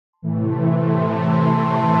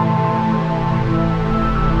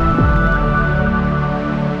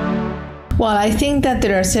Well, I think that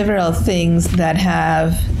there are several things that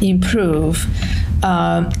have improved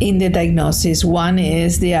in the diagnosis. One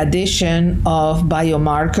is the addition of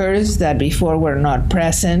biomarkers that before were not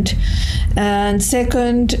present. And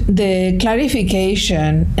second, the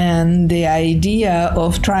clarification and the idea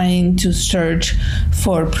of trying to search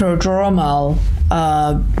for prodromal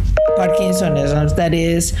parkinsonism, that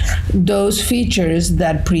is, those features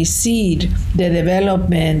that precede the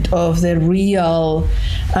development of the real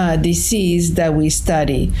disease that we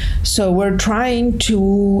study. So we're trying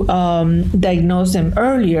to diagnose them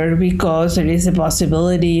earlier because there is a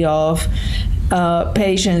possibility of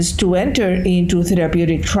patients to enter into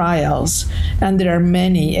therapeutic trials, and there are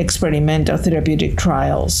many experimental therapeutic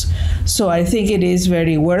trials. So I think it is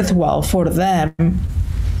very worthwhile for them,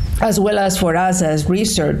 as well as for us as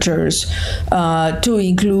researchers, to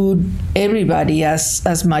include everybody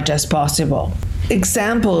as much as possible.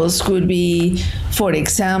 Examples could be, for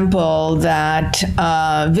example, that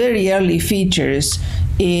very early features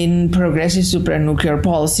in progressive supranuclear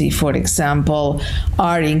palsy, for example,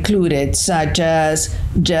 are included, such as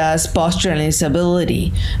just postural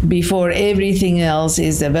instability before everything else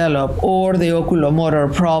is developed, or the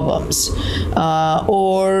oculomotor problems,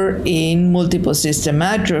 or in multiple system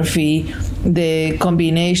atrophy, the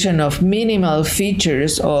combination of minimal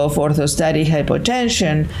features of orthostatic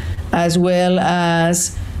hypotension as well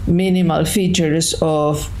as minimal features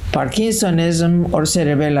of Parkinsonism or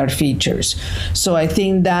cerebellar features. So I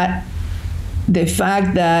think that the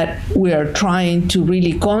fact that we are trying to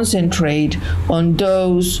really concentrate on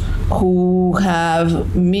those who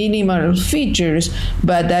have minimal features,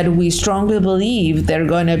 but that we strongly believe they're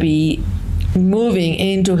going to be moving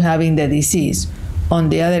into having the disease. On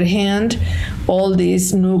the other hand, all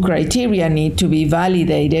these new criteria need to be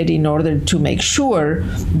validated in order to make sure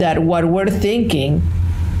that what we're thinking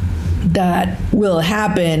that will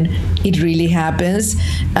happen, it really happens,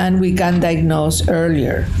 and we can diagnose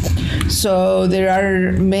earlier. So there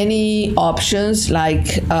are many options like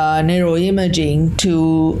neuroimaging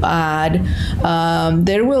to add.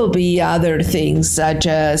 There will be other things such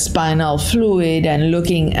as spinal fluid and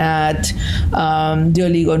looking at the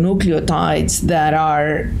oligonucleotides that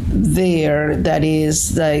are there, that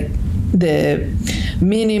is like the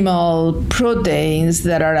minimal proteins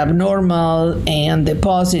that are abnormal and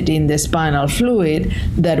deposit in the spinal fluid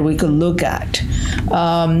that we could look at.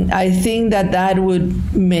 I think that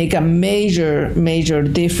would make a major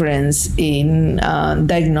difference in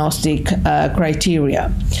diagnostic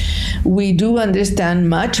criteria. We do understand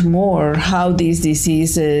much more how these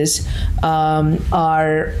diseases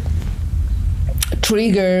are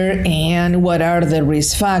trigger and what are the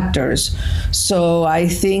risk factors. So I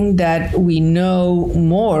think that we know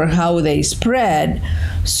more how they spread.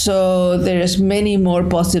 So there's many more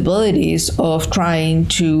possibilities of trying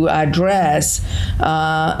to address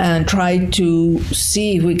and try to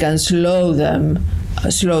see if we can slow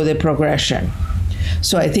the progression.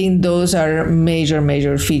 So I think those are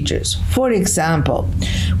major features. For example,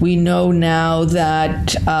 we know now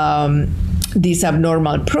that these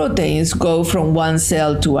abnormal proteins go from one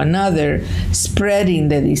cell to another, spreading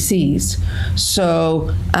the disease.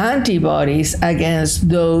 So antibodies against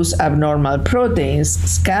those abnormal proteins,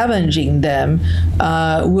 scavenging them,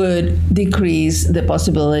 would decrease the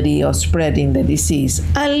possibility of spreading the disease.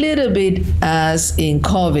 A little bit as in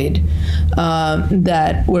COVID,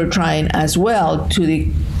 that we're trying as well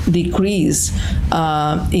to decrease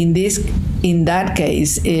in that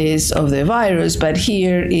case is of the virus, but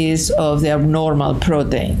here is of the abnormal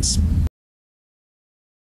proteins.